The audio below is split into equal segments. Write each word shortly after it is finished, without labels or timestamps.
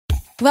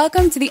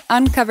Welcome to the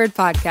Uncovered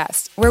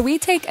podcast, where we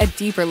take a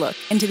deeper look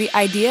into the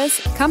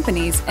ideas,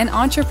 companies, and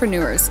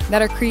entrepreneurs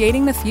that are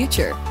creating the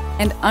future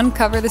and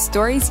uncover the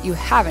stories you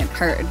haven't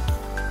heard.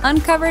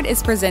 Uncovered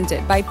is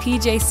presented by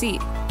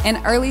PJC,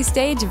 an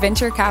early-stage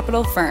venture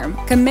capital firm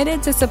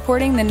committed to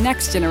supporting the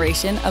next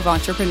generation of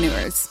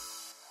entrepreneurs.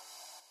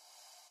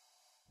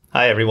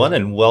 Hi, everyone,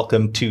 and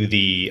welcome to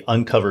the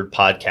Uncovered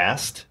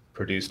podcast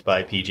produced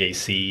by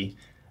PJC.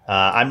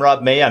 I'm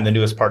Rob May. I'm the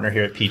newest partner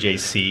here at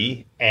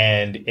PJC.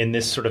 And in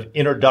this sort of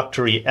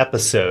introductory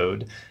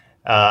episode,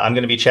 I'm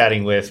going to be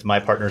chatting with my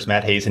partners,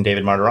 Matt Hayes and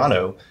David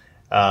Martirano,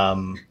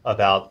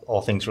 about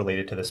all things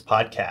related to this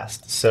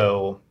podcast.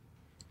 So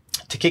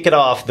to kick it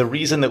off, the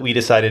reason that we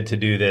decided to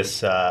do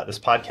this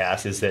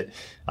podcast is that,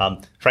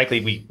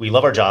 frankly, we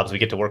love our jobs. We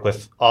get to work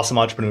with awesome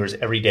entrepreneurs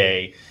every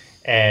day.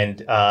 And,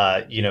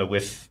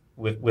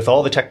 with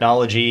all the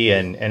technology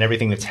and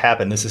everything that's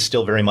happened, this is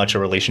still very much a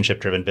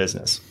relationship-driven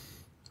business.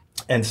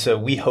 And so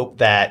we hope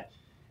that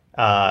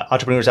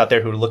entrepreneurs out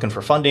there who are looking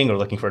for funding or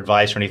looking for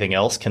advice or anything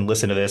else can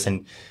listen to this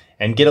and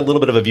get a little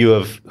bit of a view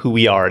of who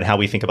we are and how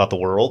we think about the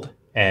world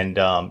and,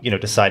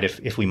 decide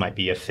if we might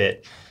be a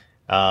fit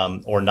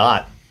or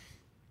not.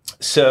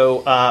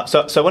 So I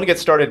want to get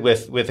started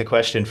with a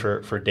question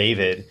for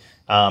David.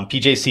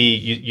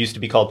 PJC used to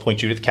be called Point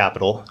Judith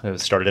Capital. It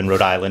was started in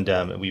Rhode Island.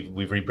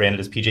 We've rebranded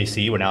as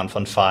PJC. We're now in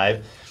Fund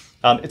 5.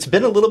 It's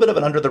been a little bit of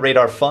an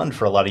under-the-radar fund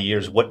for a lot of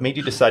years. What made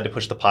you decide to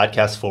push the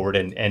podcast forward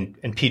and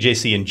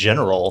PJC in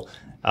general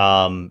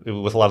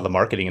with a lot of the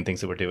marketing and things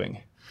that we're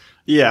doing?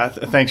 Yeah,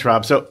 thanks,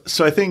 Rob. So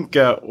I think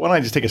why don't I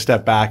just take a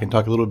step back and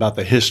talk a little about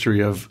the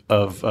history of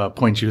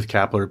Point Judith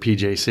Capital or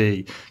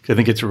PJC, because I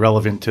think it's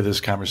relevant to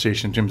this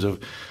conversation in terms of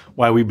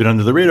why we've been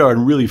under the radar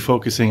and really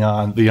focusing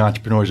on the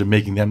entrepreneurs and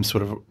making them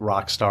sort of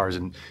rock stars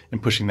and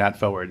pushing that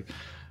forward.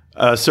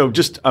 So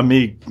just on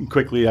me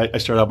quickly, I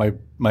started out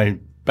my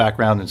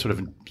background in sort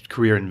of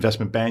career in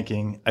investment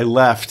banking. I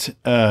left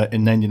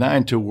in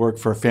 99 to work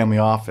for a family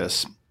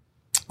office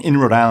in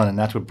Rhode Island, and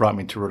that's what brought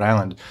me to Rhode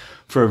Island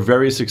for a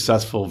very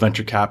successful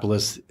venture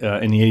capitalist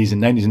in the 80s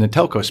and 90s in the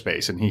telco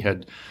space. And he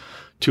had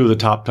two of the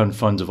top 10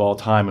 funds of all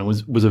time and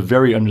was a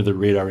very under the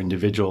radar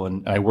individual.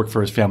 And I worked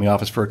for his family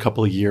office for a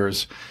couple of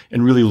years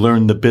and really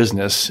learned the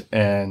business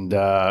and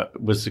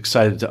was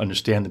excited to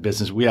understand the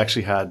business. We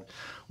actually had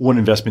one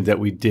investment that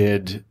we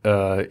did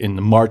in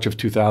the March of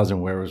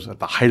 2000 where it was at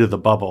the height of the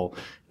bubble.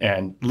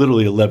 And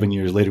literally 11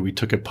 years later, we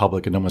took it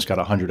public and almost got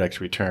a 100x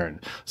return.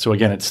 So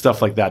again, it's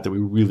stuff like that we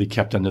really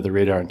kept under the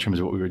radar in terms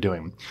of what we were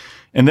doing.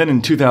 And then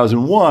in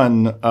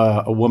 2001,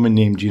 a woman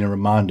named Gina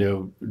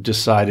Raimondo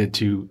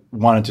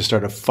wanted to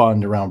start a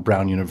fund around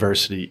Brown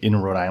University in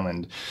Rhode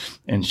Island.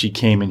 And she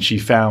came and she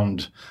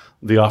found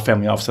the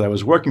family office that I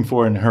was working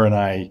for, and her and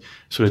I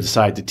sort of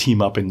decided to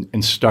team up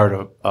and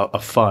start a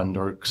fund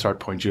or start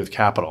Point Judith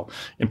Capital.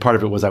 And part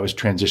of it was I was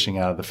transitioning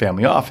out of the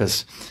family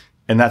office,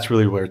 and that's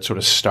really where it sort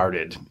of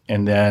started.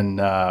 And then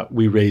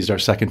we raised our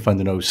second fund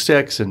in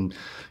 2006, and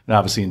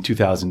obviously in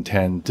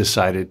 2010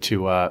 decided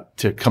to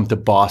come to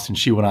Boston.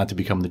 She went on to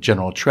become the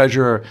general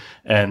treasurer,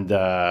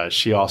 and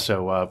she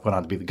also went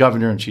on to be the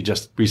governor. And she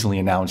just recently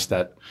announced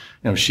that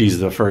she's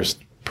the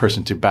first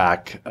person to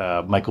back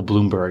Michael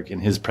Bloomberg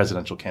in his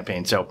presidential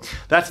campaign. So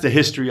that's the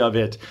history of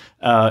it.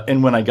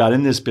 And when I got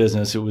in this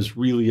business, it was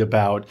really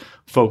about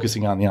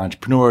focusing on the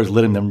entrepreneurs,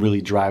 letting them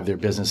really drive their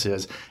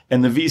businesses.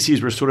 And the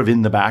VCs were sort of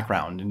in the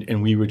background,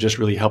 and we were just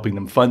really helping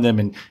them fund them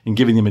and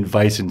giving them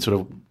advice and sort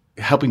of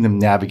helping them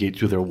navigate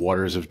through their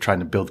waters of trying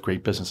to build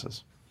great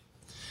businesses.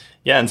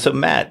 Yeah, and so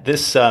Matt,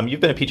 this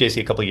you've been at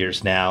PJC a couple of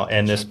years now,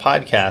 and this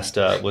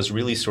podcast was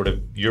really sort of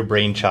your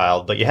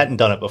brainchild, but you hadn't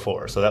done it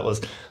before, so that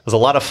was a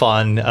lot of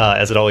fun,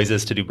 as it always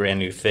is to do brand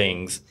new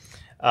things.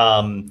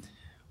 What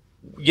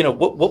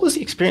was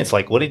the experience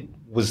like?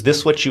 Was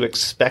this what you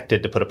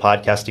expected to put a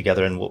podcast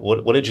together, and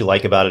what did you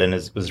like about it, and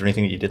was there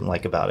anything that you didn't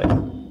like about it?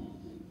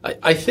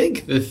 I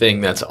think the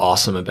thing that's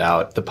awesome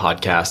about the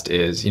podcast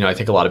is, I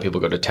think a lot of people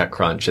go to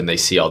TechCrunch and they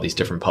see all these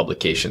different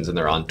publications and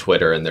they're on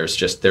Twitter and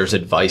there's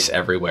advice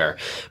everywhere.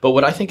 But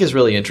what I think is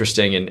really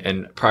interesting,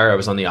 and prior I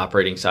was on the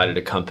operating side at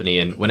a company,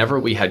 and whenever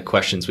we had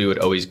questions, we would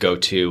always go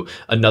to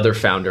another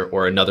founder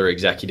or another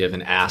executive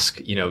and ask,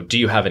 do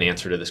you have an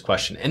answer to this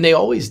question? And they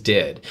always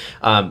did.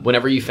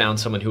 Whenever you found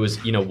someone who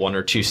was, one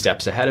or two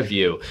steps ahead of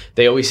you,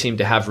 they always seemed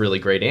to have really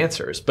great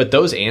answers. But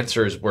those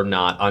answers were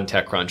not on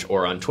TechCrunch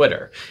or on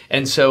Twitter.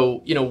 And so,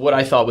 what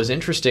I thought was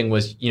interesting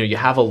was, you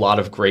have a lot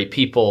of great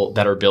people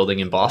that are building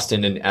in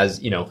Boston. And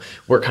as,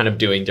 we're kind of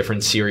doing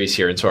different series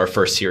here. And so our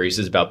first series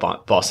is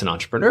about Boston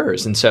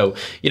entrepreneurs. And so,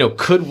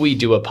 could we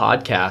do a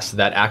podcast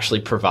that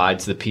actually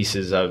provides the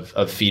pieces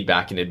of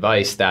feedback and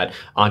advice that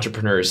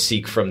entrepreneurs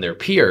seek from their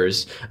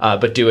peers,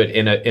 but do it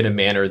in a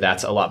manner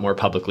that's a lot more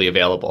publicly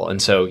available?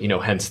 And so,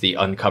 hence the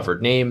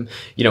Uncovered name.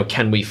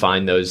 Can we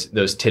find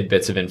those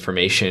tidbits of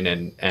information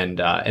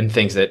and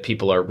things that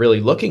people are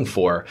really looking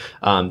for,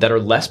 that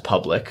are less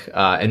public,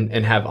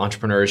 and have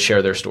entrepreneurs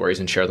share their stories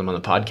and share them on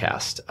the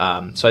podcast.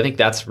 So I think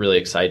that's really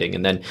exciting.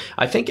 And then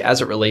I think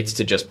as it relates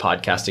to just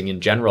podcasting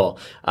in general,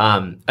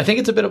 I think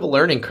it's a bit of a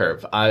learning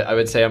curve. I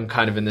would say I'm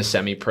kind of in the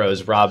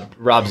semi-pros.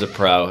 Rob's a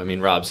pro. I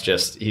mean,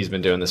 he's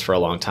been doing this for a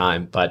long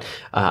time, but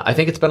I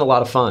think it's been a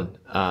lot of fun.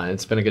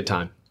 It's been a good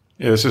time.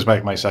 Yeah, this is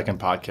my second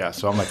podcast,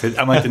 so I'm like the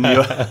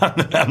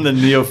I'm the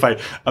neophyte.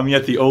 I'm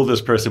yet the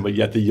oldest person, but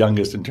yet the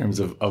youngest in terms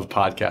of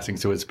podcasting.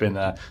 So it's been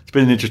an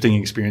interesting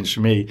experience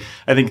for me.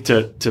 I think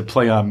to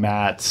play on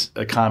Matt's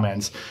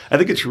comments, I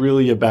think it's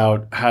really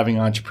about having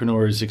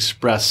entrepreneurs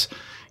express.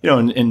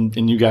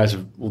 And you guys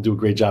will do a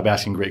great job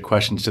asking great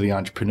questions to the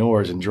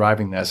entrepreneurs and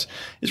driving this.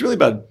 It's really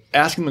about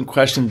asking them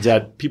questions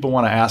that people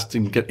want to ask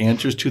and get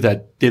answers to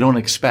that they don't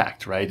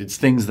expect, right? It's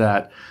things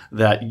that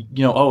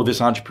this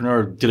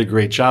entrepreneur did a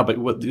great job, but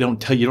what they don't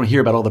tell you, don't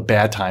hear about all the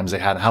bad times they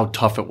had, and how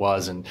tough it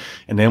was, and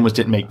they almost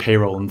didn't make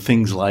payroll and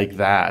things like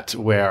that,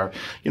 where,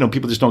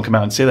 people just don't come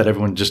out and say that.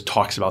 Everyone just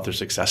talks about their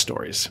success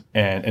stories.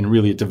 And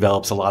really it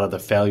develops a lot of the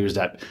failures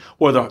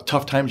or the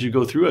tough times you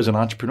go through as an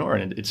entrepreneur,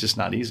 and it's just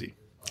not easy.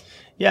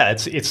 Yeah,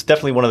 it's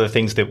definitely one of the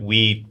things that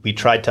we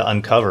tried to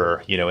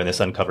uncover, in this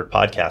Uncovered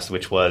podcast,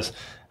 which was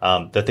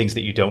the things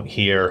that you don't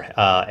hear.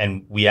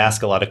 And we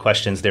ask a lot of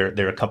questions.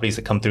 There are companies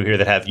that come through here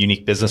that have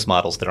unique business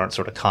models that aren't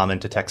sort of common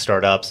to tech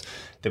startups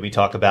that we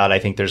talk about. I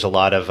think there's a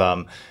lot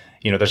of,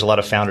 there's a lot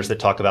of founders that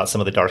talk about some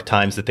of the dark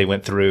times that they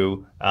went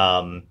through.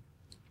 Some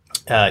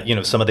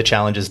of the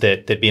challenges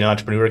that being an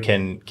entrepreneur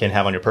can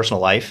have on your personal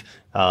life.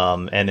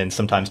 And then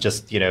sometimes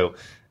just,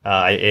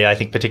 I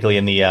think particularly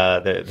in the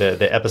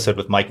episode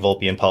with Mike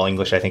Volpe and Paul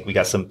English, I think we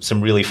got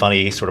some really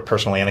funny sort of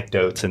personal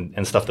anecdotes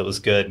and stuff that was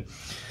good.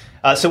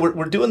 So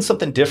we're doing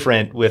something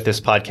different with this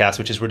podcast,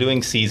 which is we're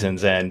doing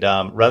seasons. And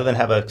rather than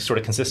have a sort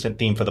of consistent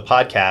theme for the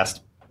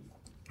podcast,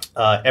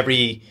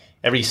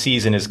 every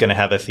season is going to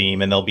have a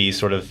theme, and there'll be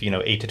sort of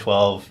 8 to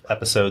 12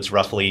 episodes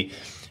roughly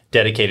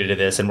dedicated to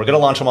this, and we're going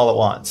to launch them all at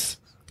once.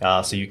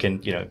 So you can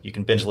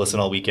binge listen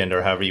all weekend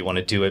or however you want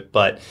to do it.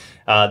 But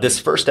this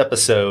first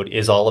episode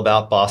is all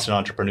about Boston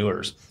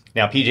entrepreneurs.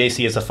 Now,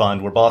 PJC is a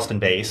fund. We're Boston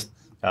based.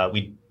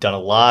 We've done a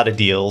lot of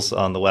deals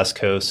on the West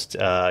Coast,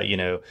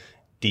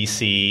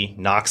 DC,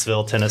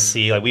 Knoxville,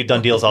 Tennessee. Like, we've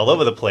done deals all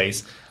over the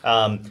place.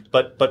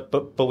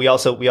 But we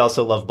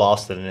also love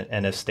Boston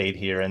and have stayed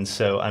here. And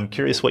so I'm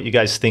curious what you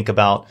guys think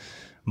about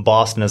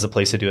Boston as a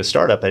place to do a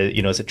startup.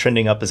 Is it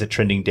trending up? Is it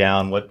trending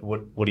down?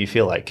 What do you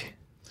feel like?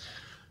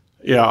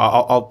 Yeah,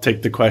 I'll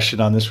take the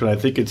question on this one. I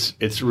think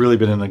it's really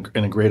been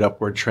in a great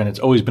upward trend. It's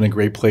always been a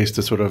great place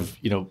to sort of,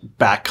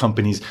 back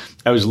companies.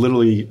 I was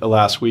literally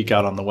last week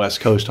out on the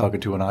West Coast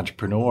talking to an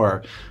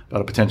entrepreneur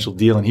about a potential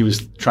deal, and he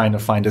was trying to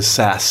find a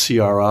SaaS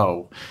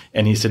CRO.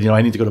 And he said,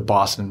 I need to go to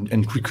Boston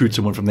and recruit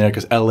someone from there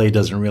because LA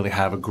doesn't really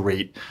have a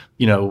great,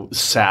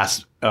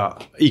 SaaS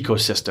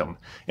ecosystem.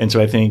 And so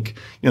I think,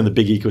 the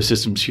big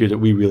ecosystems here that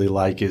we really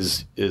like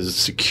is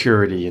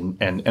security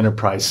and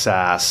enterprise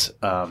SaaS,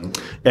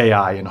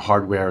 AI and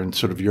hardware, and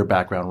sort of your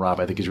background, Rob,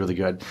 I think is really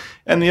good.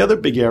 And the other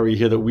big area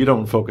here that we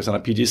don't focus on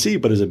at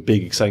PGC, but is a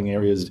big exciting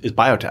area is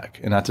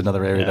biotech. And that's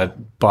another area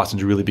that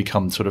Boston's really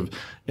become sort of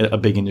a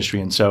big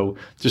industry. And so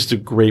just a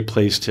great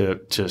place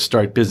to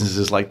start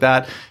businesses like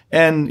that.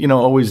 And,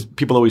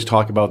 people always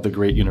talk about the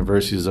great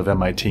universities of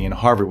MIT and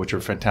Harvard, which are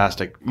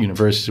fantastic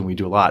universities, and we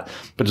do a lot.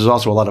 But there's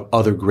also a lot of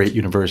other great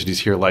universities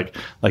here, like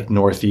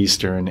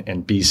Northeastern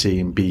and BC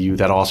and BU,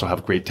 that also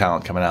have great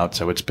talent coming out.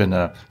 So it's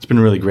been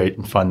really great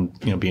and fun,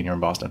 being here in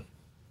Boston.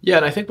 Yeah,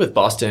 and I think with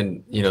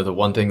Boston, the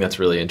one thing that's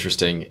really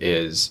interesting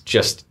is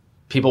just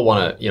people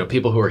want to,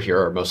 people who are here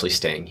are mostly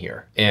staying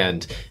here,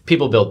 and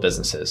people build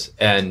businesses.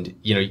 And,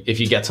 if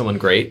you get someone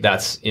great,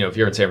 that's, if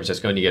you're in San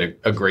Francisco and you get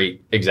a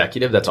great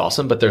executive, that's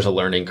awesome. But there's a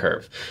learning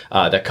curve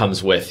that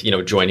comes with,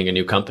 joining a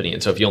new company.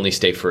 And so if you only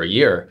stay for a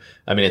year,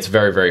 it's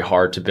very, very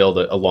hard to build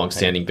a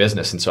long-standing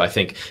business. And so I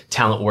think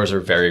talent wars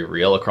are very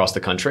real across the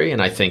country.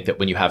 And I think that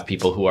when you have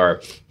people who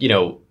are,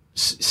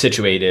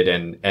 situated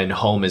and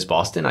home is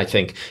Boston, I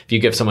think if you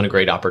give someone a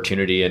great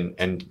opportunity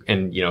and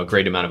a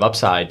great amount of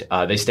upside,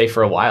 they stay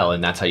for a while,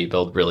 and that's how you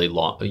build really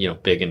long,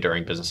 big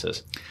enduring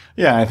businesses.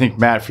 Yeah, I think,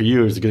 Matt, for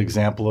you is a good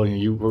example.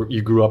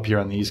 You grew up here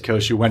on the East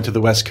Coast, you went to the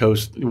West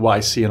Coast,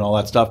 YC and all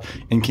that stuff,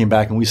 and came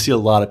back. And we see a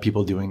lot of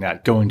people doing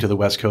that, going to the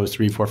West Coast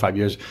 3, 4, 5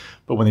 years.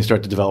 But when they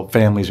start to develop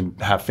families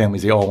and have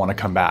families, they all want to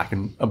come back.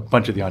 And a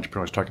bunch of the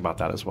entrepreneurs talk about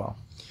that as well.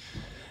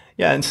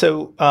 Yeah, and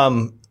so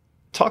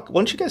why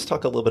don't you guys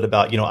talk a little bit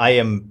about,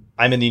 I'm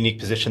in the unique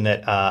position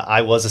that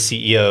I was a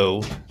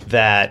CEO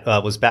that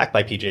was backed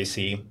by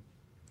PJC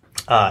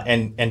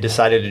and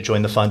decided to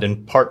join the fund,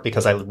 in part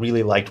because I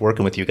really liked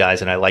working with you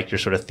guys, and I liked your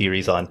sort of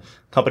theories on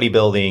company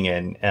building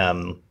and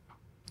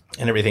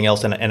everything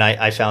else. And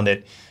I found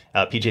that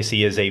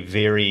PJC is a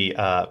very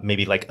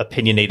maybe like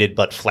opinionated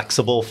but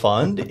flexible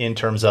fund in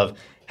terms of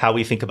how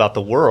we think about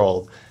the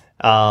world.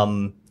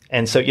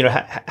 And so,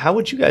 how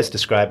would you guys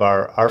describe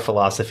our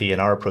philosophy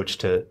and our approach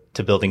to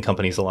building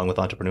companies along with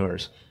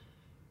entrepreneurs?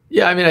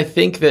 Yeah, I mean, I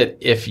think that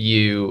if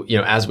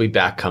as we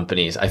back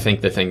companies, I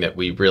think the thing that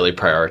we really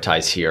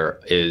prioritize here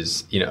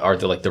is, are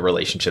the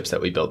relationships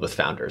that we build with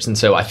founders. And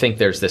so I think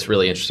there's this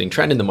really interesting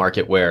trend in the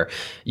market where,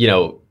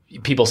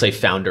 people say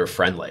founder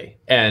friendly.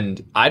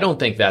 And I don't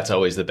think that's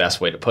always the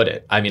best way to put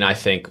it. I mean, I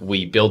think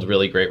we build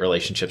really great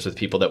relationships with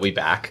people that we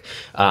back.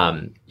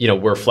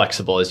 We're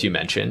flexible, as you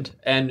mentioned,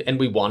 and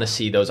we want to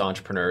see those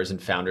entrepreneurs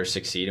and founders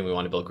succeed, and we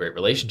want to build great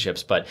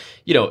relationships. But,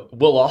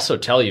 we'll also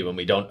tell you when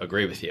we don't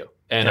agree with you.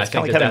 And I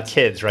think having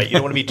kids, right? You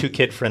don't want to be too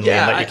kid friendly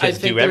and let your kids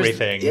do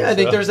everything. Yeah, I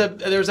think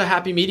there's a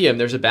happy medium.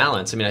 There's a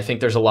balance. I mean, I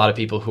think there's a lot of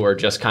people who are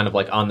just kind of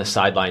like on the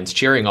sidelines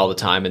cheering all the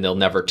time, and they'll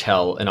never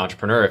tell an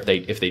entrepreneur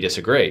if they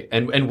disagree.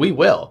 And we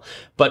will.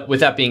 But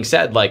with that being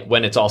said, like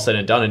when it's all said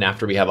and done, and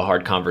after we have a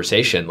hard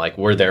conversation, like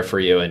we're there for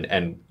you,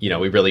 and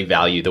we really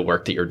value the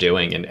work that you're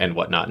doing and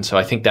whatnot. And so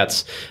I think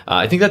that's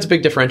a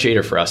big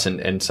differentiator for us,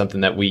 and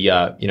something that we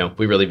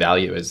really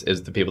value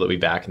is the people that we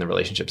back and the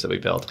relationships that we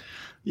build.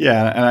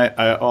 Yeah, and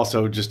I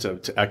also, just to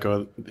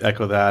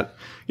echo that,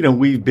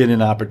 we've been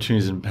in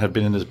opportunities and have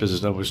been in this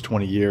business almost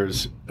 20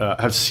 years,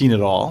 have seen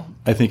it all.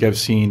 I think I've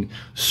seen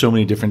so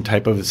many different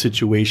type of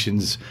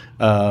situations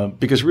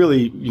because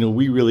really,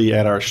 we really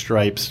at our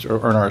stripes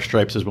or earn our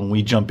stripes is when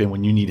we jump in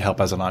when you need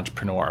help as an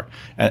entrepreneur.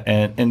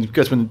 And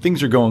because when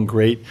things are going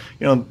great,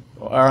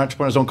 our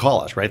entrepreneurs don't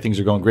call us, right? Things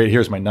are going great.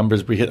 Here's my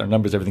numbers. We hit our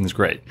numbers. Everything's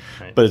great.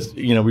 Right. But it's,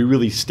 we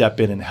really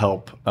step in and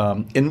help.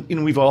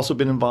 And we've also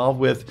been involved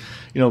with,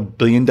 $1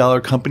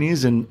 billion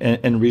companies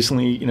and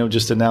recently,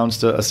 just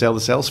announced a sale to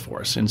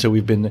Salesforce. And so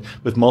we've been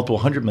with multiple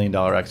 $100 million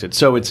exits.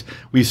 So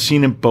we've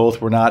seen it both.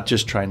 We're not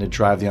just trying to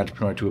drive the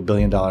entrepreneur to $1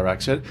 billion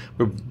exit.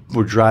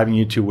 We're driving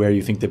you to where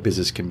you think the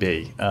business can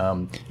be.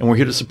 And we're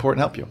here to support and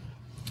help you.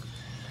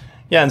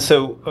 Yeah, and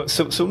so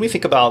when we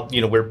think about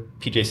where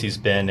PJC's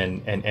been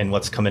and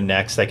what's coming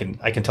next, I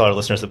can tell our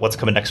listeners that what's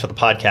coming next for the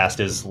podcast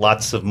is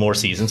lots of more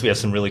seasons. We have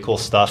some really cool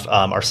stuff.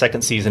 Our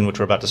second season, which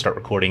we're about to start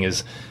recording,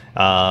 is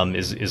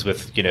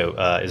with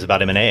is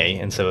about M&A,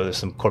 and so there's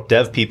some corp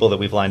dev people that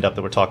we've lined up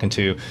that we're talking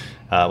to.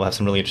 We'll have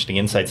some really interesting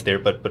insights there.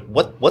 But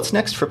what's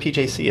next for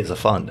PJC as a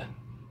fund?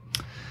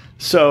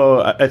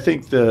 So I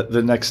think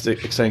the next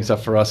exciting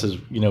stuff for us is,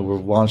 we've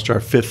launched our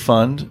fifth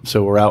fund.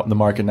 So we're out in the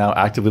market now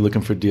actively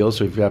looking for deals.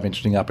 So if you have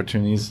interesting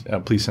opportunities,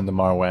 please send them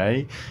our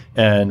way.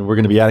 And we're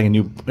going to be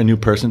adding a new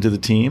person to the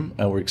team.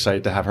 We're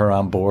excited to have her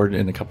on board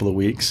in a couple of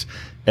weeks.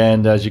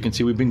 And as you can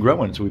see, we've been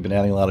growing. So we've been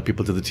adding a lot of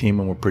people to the team,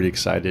 and we're pretty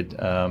excited.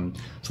 So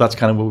that's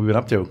kind of what we've been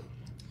up to.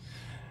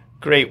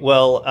 Great.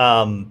 Well,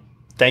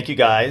 thank you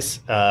guys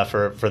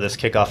for this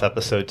kickoff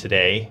episode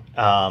today.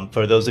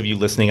 For those of you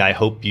listening, I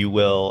hope you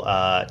will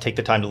take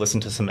the time to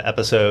listen to some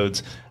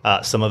episodes.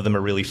 Some of them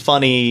are really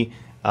funny.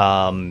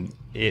 Some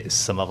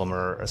of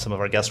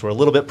our guests were a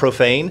little bit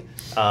profane.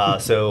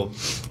 So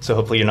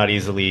hopefully you're not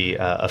easily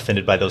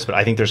offended by those. But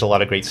I think there's a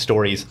lot of great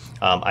stories.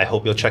 I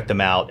hope you'll check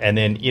them out. And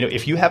then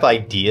if you have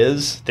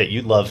ideas that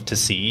you'd love to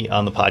see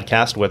on the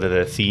podcast, whether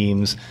they're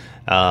themes,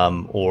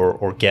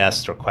 or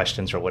guests or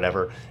questions or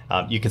whatever,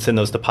 you can send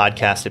those to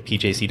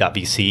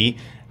podcast@pjc.vc.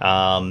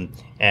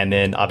 And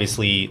then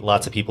obviously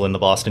lots of people in the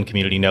Boston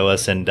community know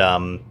us. And,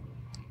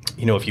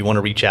 if you want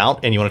to reach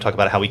out and you want to talk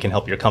about how we can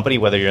help your company,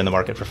 whether you're in the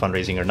market for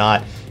fundraising or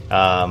not,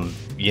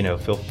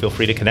 feel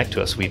free to connect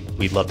to us.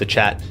 We'd love to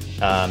chat.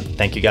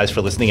 Thank you guys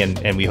for listening,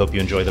 and we hope you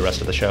enjoy the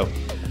rest of the show.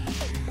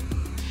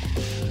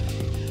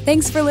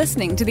 Thanks for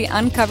listening to the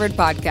Uncovered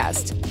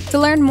Podcast. To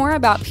learn more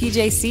about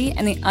PJC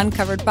and the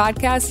Uncovered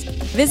Podcast,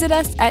 visit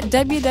us at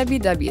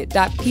www.pjc.vc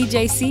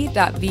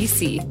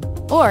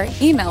or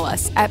email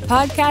us at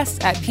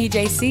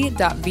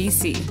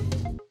podcast@pjc.vc.